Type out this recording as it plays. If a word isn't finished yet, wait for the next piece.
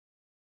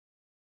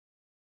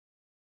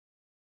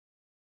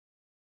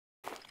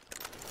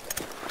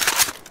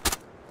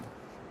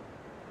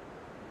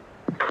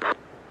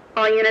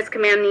All units,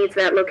 command needs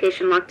that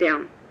location locked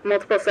down.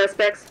 Multiple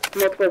suspects,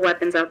 multiple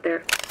weapons out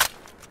there.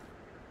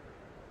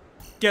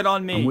 Get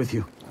on me. I'm with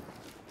you.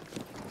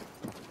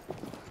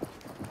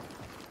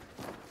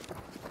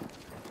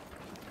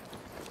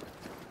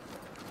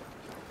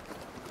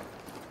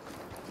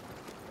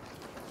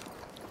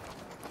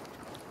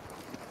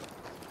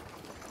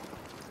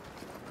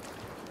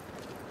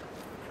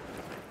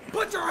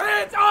 Put your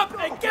hands up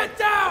and get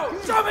down!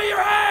 Show me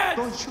your hands!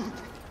 Don't shoot.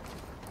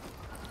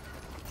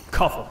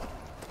 Cuff him.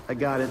 I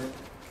got it.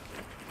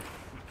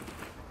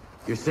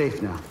 You're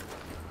safe now.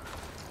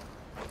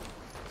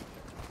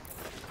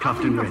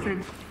 Cuffed and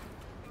ready.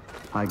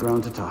 High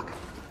ground to talk.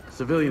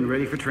 Civilian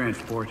ready for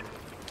transport.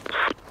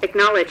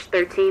 Acknowledged,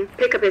 13.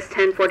 Pickup is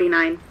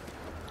 1049.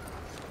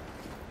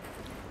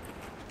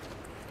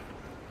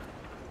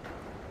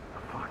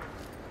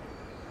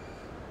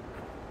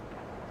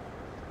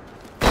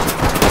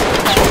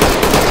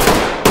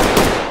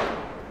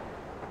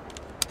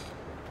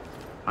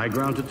 High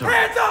ground to talk.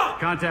 Hands up!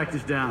 Contact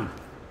is down.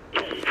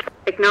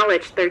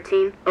 Acknowledged,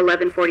 13.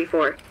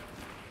 1144.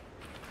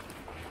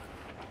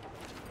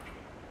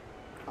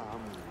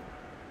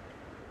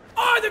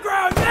 On the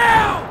ground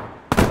now!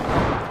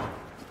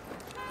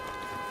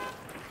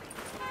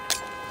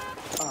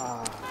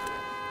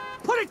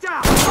 Put it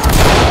down! Show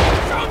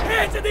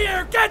hands in the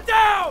air! Get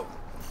down!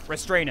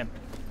 Restrain him.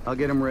 I'll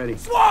get him ready.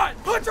 SWAT!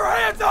 Put your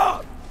hands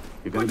up!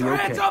 You're gonna Put be your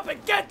okay. hands up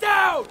and get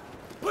down!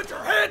 Put your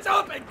hands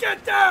up and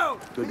get down!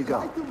 Good to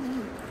go.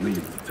 Lead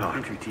to talk.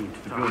 Entry team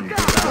to talk.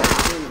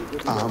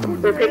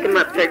 We'll pick him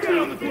up, 13.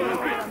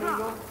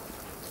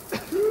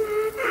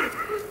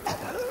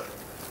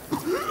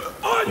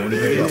 On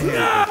the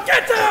now!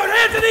 Get down!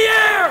 Hands in the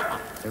air!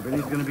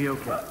 Everything's gonna be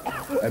okay.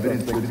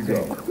 Evidence good to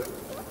go.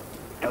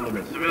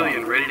 Element.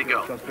 Civilian ready to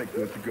go. Suspect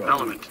good to go.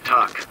 Element to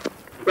talk.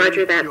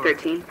 Roger that,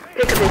 13.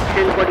 Pickup is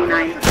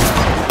 1049.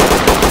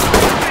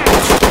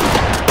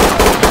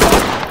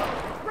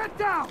 Get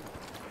down!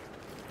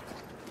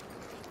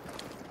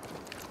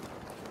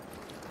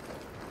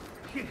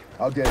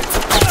 I'll get it.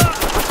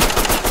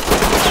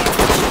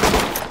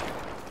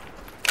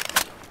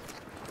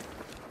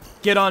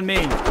 Get on me.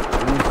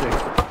 26.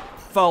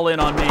 Fall in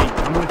on me.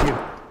 I'm with you.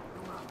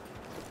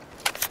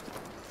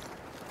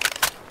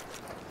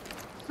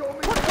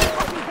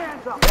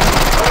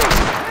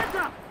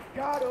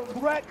 Got him.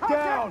 Threat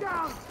down.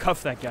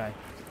 Cuff that guy.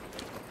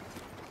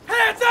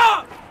 Hands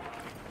up!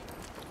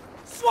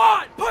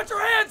 SWAT! Put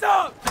your hands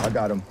up! I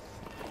got him.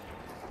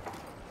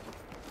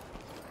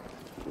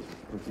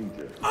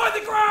 Procedure. On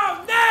the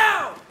ground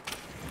now!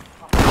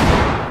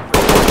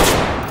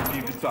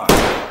 Need to talk.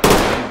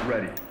 He's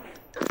ready.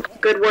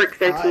 Good work,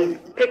 13.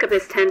 Pickup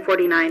is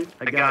 1049.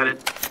 I got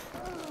it.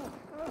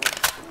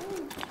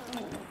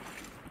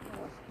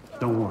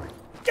 Don't worry.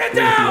 Get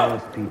Where's down!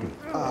 the LSPD?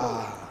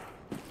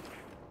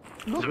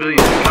 Civilian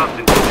cuffed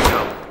and good to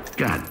go.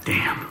 God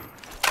damn.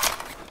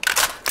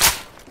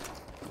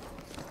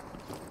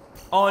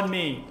 On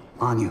me.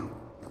 On you.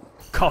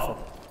 Cuff him.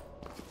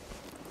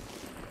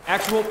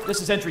 Actual,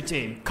 this is entry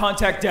team.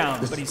 Contact down,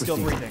 but he's still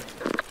proceed. breathing.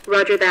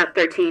 Roger that,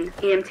 13.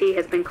 EMT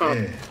has been called.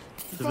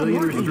 Civilian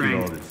All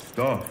restrained. this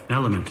stuff.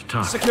 Element to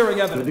talk. Securing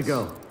Good evidence. to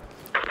go.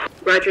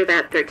 Roger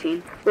that,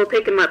 13. We'll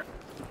pick him up.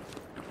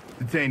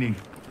 Detaining.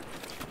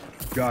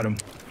 Got him.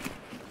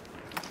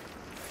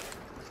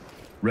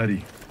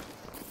 Ready.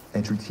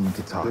 Entry team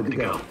to talk. Good to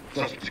go.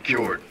 Suspect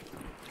secured.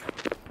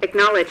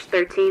 Acknowledged,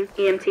 13.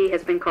 EMT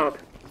has been called.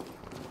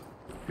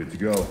 Good to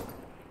go.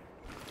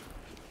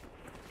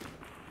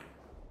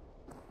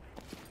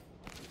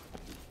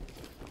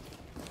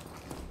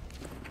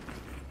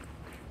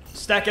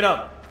 Stack it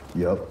up.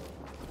 Yep.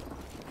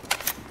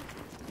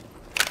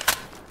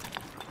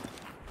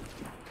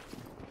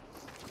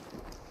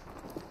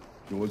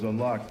 Door's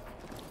unlocked.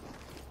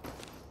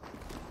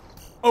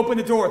 Open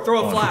the door.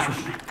 Throw a flash.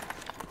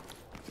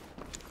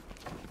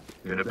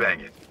 Gonna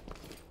bang it.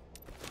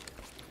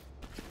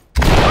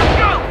 Let's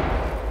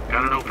go!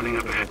 Got an opening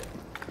up ahead.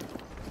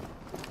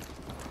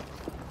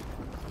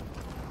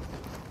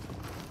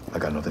 I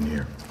got nothing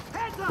here.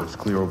 Looks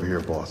clear over here,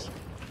 boss.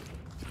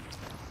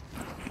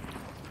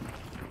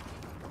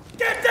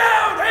 Get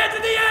down! Hands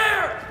in the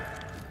air!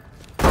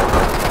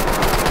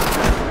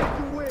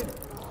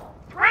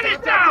 Run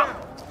it down!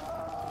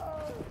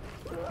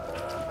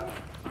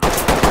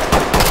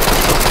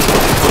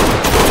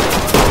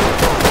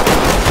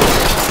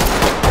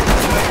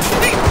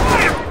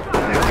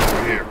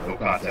 Over here, no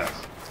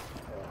contacts.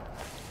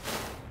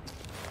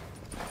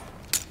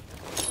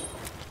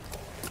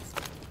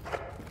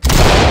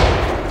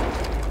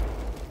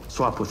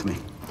 Swap with me.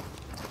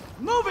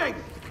 Moving!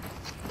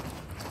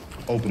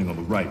 Opening on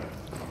the right.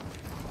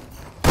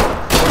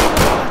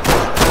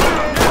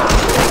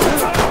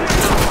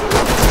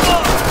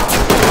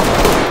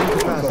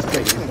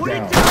 Suspect is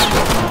down.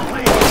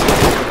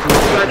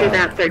 Roger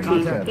that,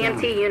 13.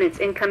 EMT units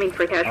incoming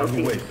for Out of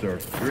the casualties. way,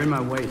 sir. You're in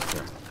my way,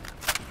 sir.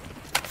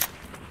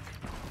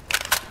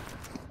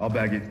 I'll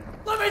bag it.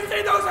 Let me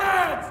see those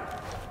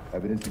hands!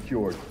 Evidence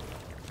secured.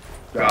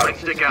 Got it.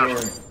 Stick out.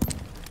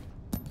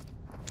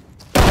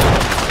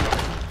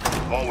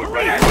 All we're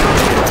ready.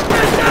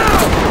 Get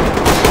down!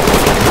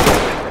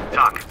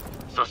 Talk.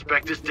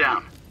 Suspect is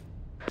down.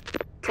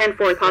 10-4,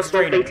 possible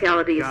Restraining.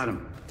 fatalities. Got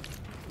him.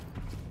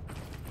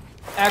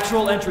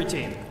 Actual entry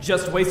team.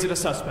 Just wasted a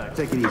suspect.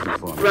 Take it easy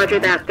for me. Roger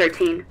that,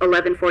 13.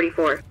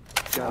 11:44.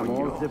 Got them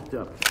all zipped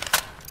up.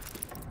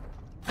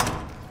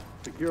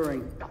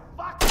 Securing.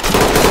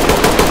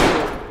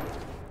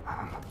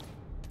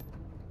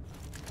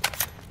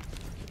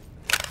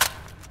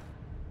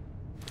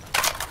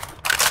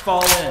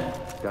 Fall in.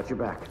 Got your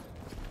back.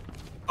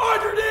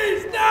 On your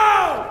knees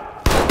now!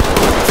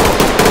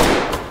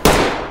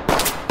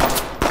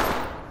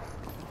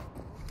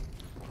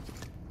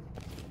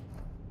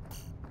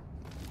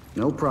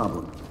 No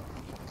problem.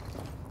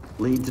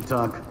 Lead to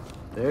talk.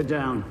 They're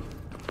down.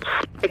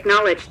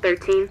 Acknowledged,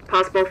 13.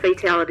 Possible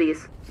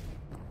fatalities.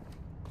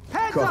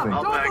 Cuffing.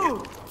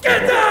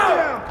 Get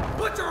down!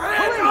 Put your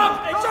hands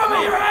up and show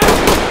me your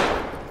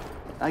hands!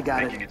 I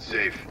got Making it. it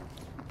safe.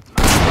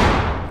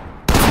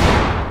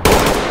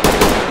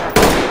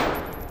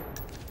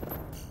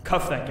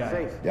 Cuff that guy.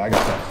 Safe. Yeah, I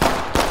got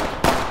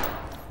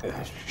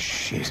that.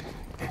 Shit.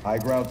 High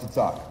ground to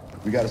talk.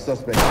 We got a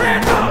suspect here. We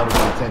need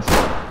medical attention.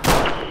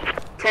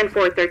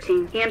 10-4,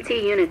 13. EMT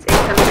units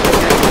incoming.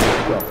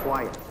 Go.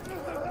 Quiet.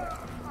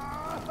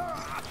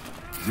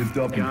 Zipped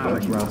up and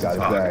Got it. got it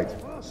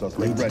bagged. Lead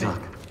Suspect to ready.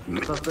 talk.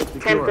 Suspect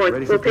secure. 10-4,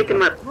 Ready we'll for pick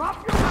him up.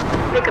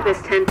 Pickup is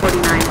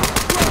 1049.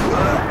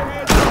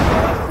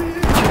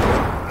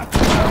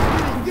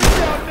 Get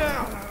down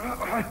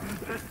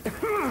now!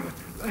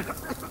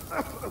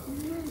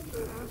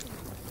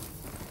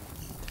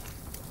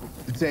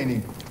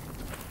 Detaining.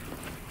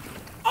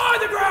 On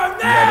the ground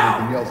Do you have now!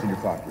 anything else in your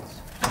pockets?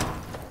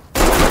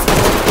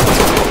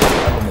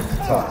 Element to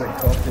talk.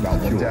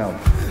 Got one down.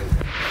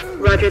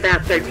 Roger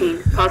that,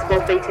 13.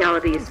 Possible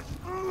fatalities.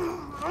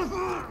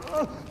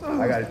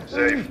 I got it.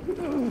 Safe.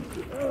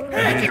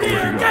 Hands in the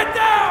air! Get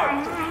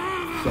down!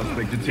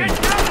 Suspect detained.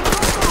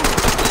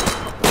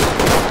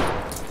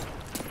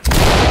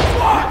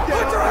 SWAT!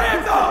 Put your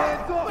hands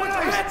up! Put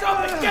your hands up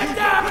and get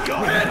down! Put your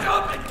hands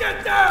up and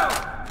get down!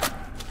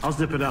 I'll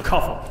zip it up.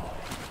 Cuff him.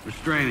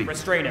 Restraining.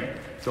 Restrain him.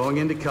 Going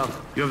into cuff.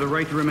 You have the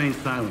right to remain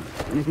silent.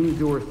 Anything you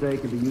do or say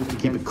can be used to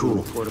keep it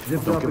cool. Don't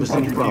give us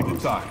any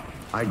problems.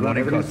 I got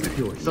evidence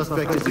secured.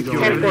 Suspect is secure.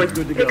 10-4,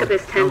 Good to go. pickup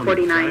is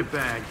 1049. Element,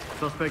 bag.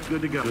 Suspect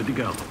good to go. Good to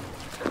go.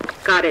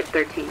 Got it,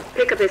 13.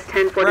 Pickup is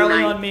Rally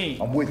 1049. on me.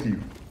 I'm with you.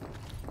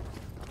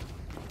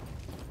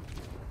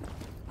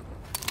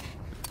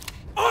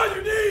 On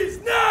your knees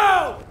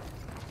now!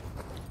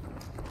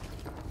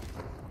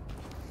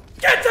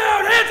 Get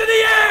down! Hands in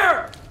the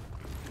air!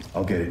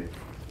 I'll get it.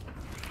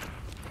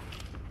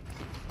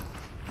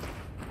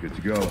 Good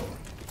to go.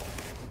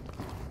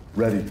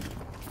 Ready.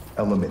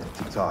 Element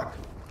to talk.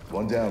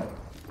 One down.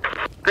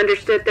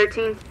 Understood,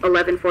 13.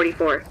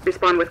 11:44.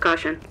 Respond with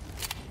caution.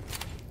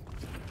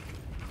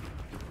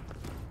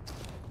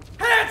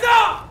 Hands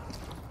up!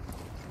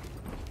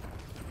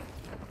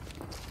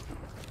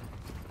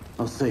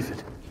 I'll safe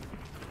it.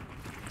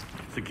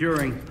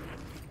 Securing.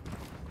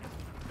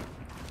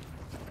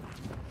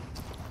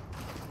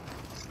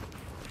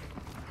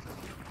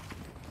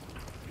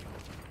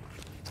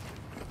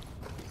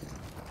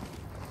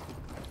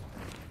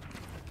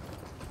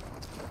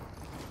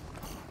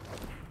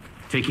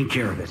 Taking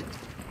care of it.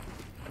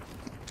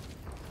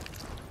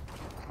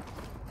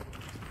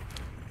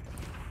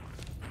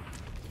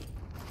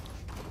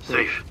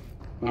 Safe.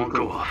 Won't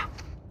go off.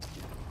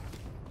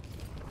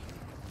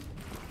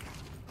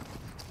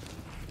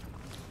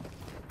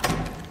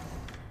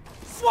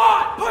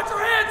 SWAT! Put your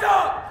hands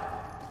up!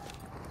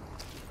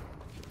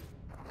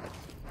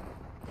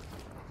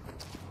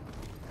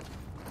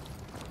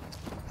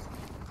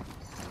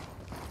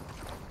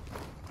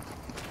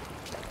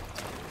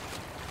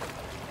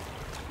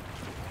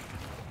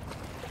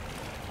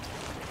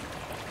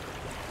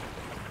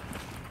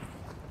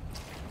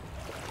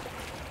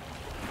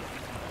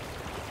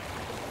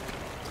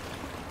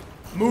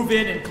 Move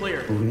in and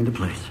clear. Moving into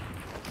place.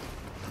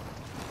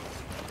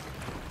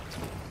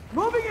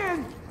 Moving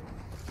in!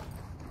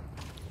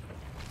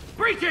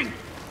 Breaching!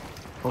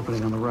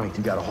 Opening on the right.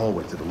 You got a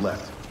hallway to the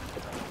left.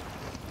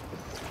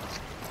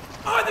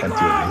 On the Empty over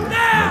ground here. No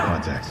now!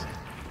 contacts.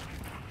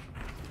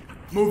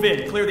 Move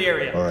in, clear the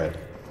area. All right.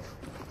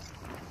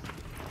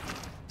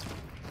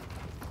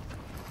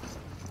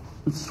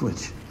 Let's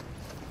switch.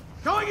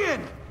 Going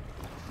in!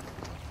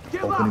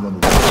 Give Opening on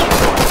the right.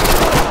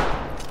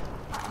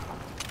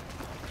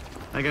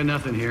 I got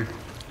nothing here.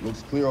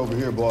 Looks clear over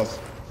here, boss.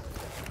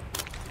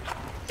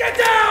 Get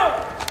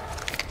down!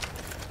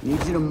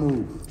 Need you to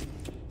move.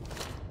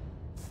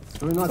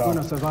 We're not Talk.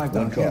 gonna survive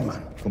One down here, man.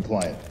 cuff.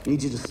 Compliant.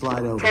 Need you to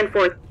slide over.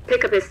 10-4.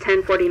 Pickup is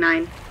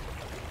 1049.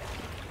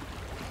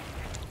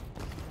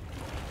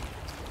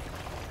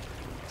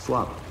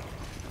 Swap.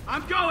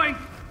 I'm going!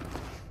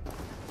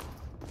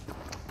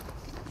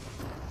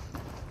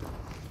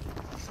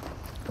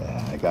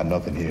 I got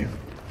nothing here.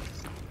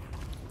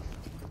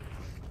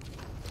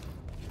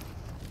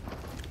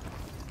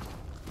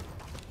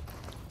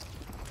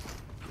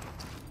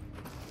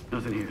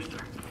 Nothing here, sir.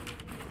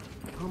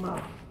 Come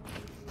out.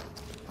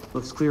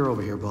 Looks clear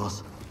over here,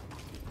 boss.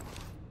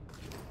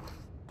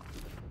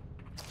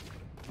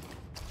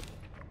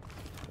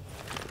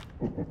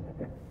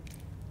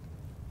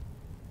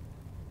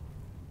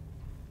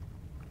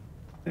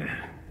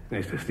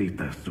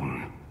 Necesitas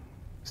un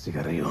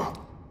cigarrillo.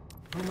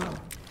 Come out.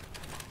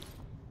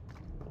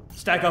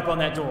 Stack up on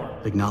that door.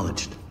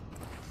 Acknowledged.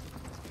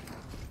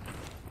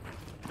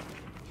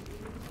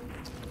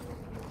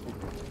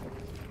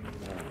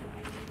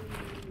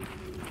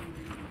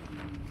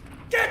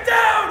 Get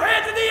down!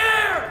 Hands in the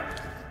air!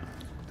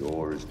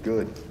 Door is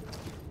good.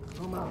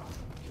 Come out.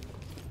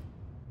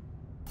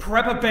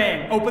 Prep a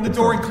bang. Open the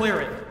door and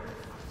clear it.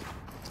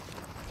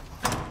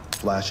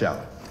 Flash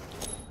out.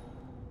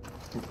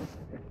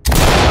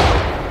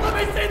 Let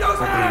me see those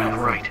hands!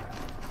 Right.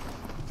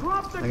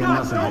 Drop the I got gun!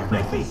 nothing Don't here.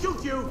 make me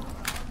shoot you!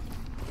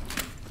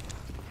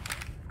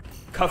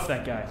 Cuff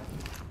that guy.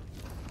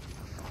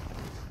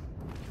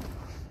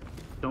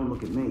 Don't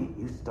look at me.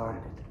 You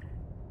started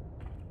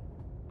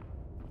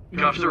it.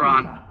 Cuffs are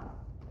on.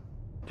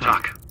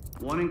 Talk.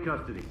 One in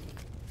custody.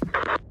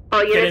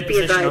 All Get in units be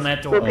position on advised.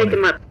 that door. We'll pick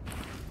him up.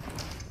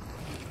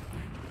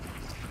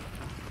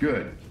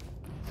 Good.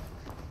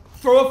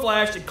 Throw a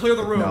flash and clear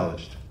the room.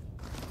 Acknowledged.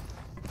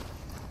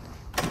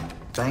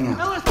 Bang out.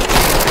 LSD!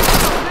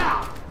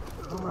 Now!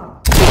 Come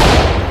out.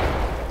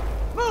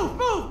 Move!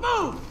 Move!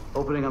 Move!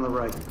 Opening on the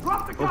right.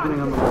 Drop the gun! Opening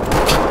on the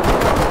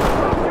right.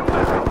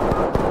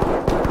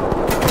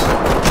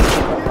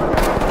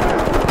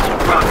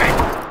 Drop it!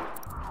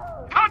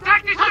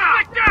 Contact the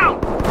suspect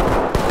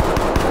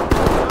now!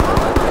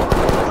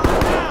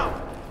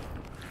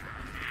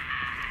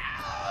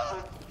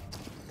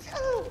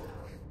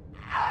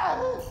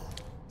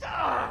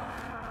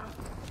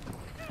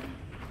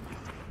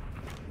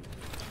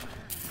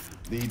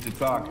 Need to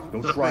talk.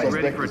 No Suspect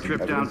try. ready for a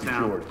trip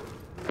downtown.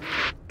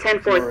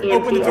 10-4 EMT.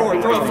 Open the door.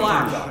 FD. Throw a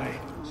flash.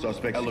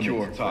 Suspect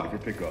secure. Talk for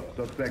pickup.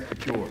 Suspect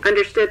secure.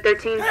 Understood,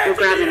 13. We'll Hands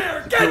grab in the him.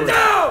 air! Get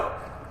down!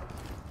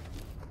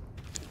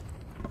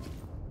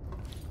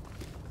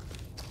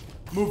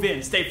 Move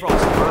in. Stay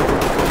frozen.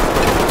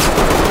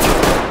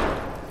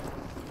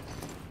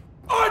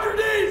 On your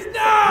knees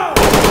now!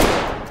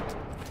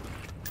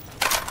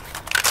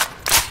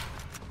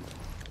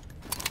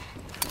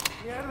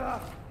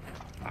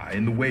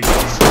 In the way.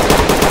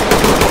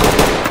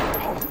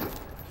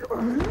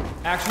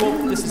 Actual,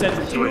 this is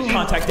entry team.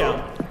 Contact down.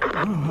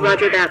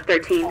 Roger that,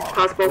 13.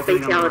 Possible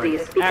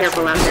fatalities. Be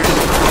careful out there.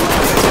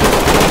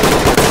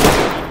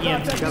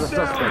 EMT. Got a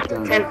suspect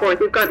down there. 10-4.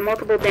 We've got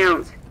multiple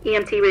downs.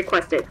 EMT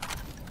requested.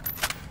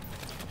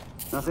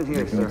 Nothing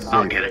here, sir.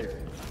 I'll get it.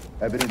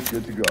 Evidence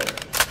good to go.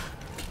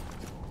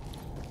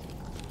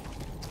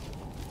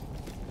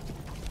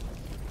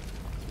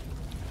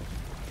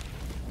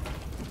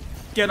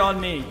 Get on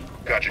me.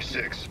 Gotcha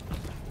 6.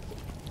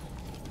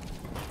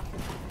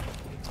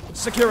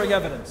 Securing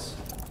evidence.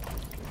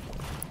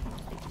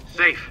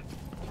 Safe.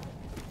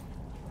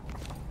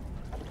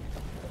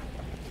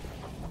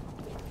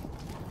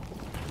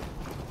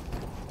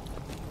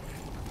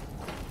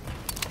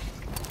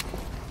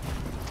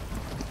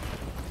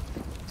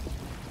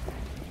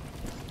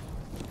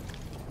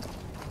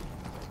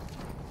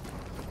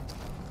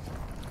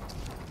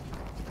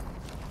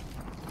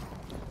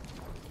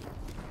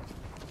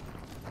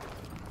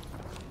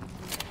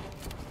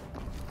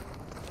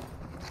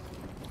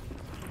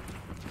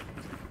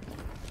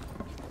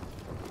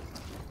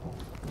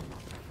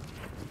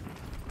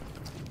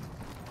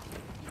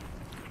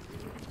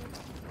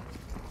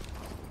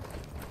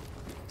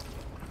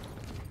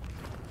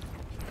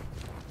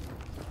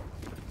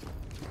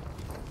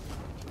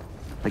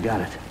 I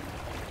got it.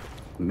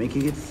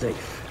 Making it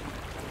safe.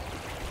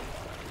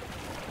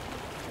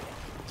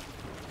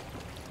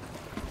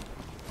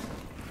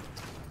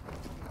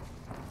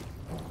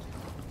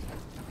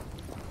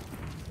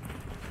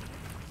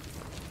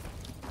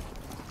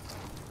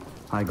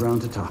 High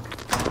ground to talk.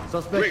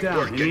 Suspect Great down.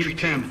 work, You need entry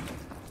team. 10.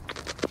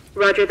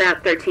 Roger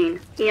that, 13.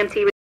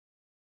 EMT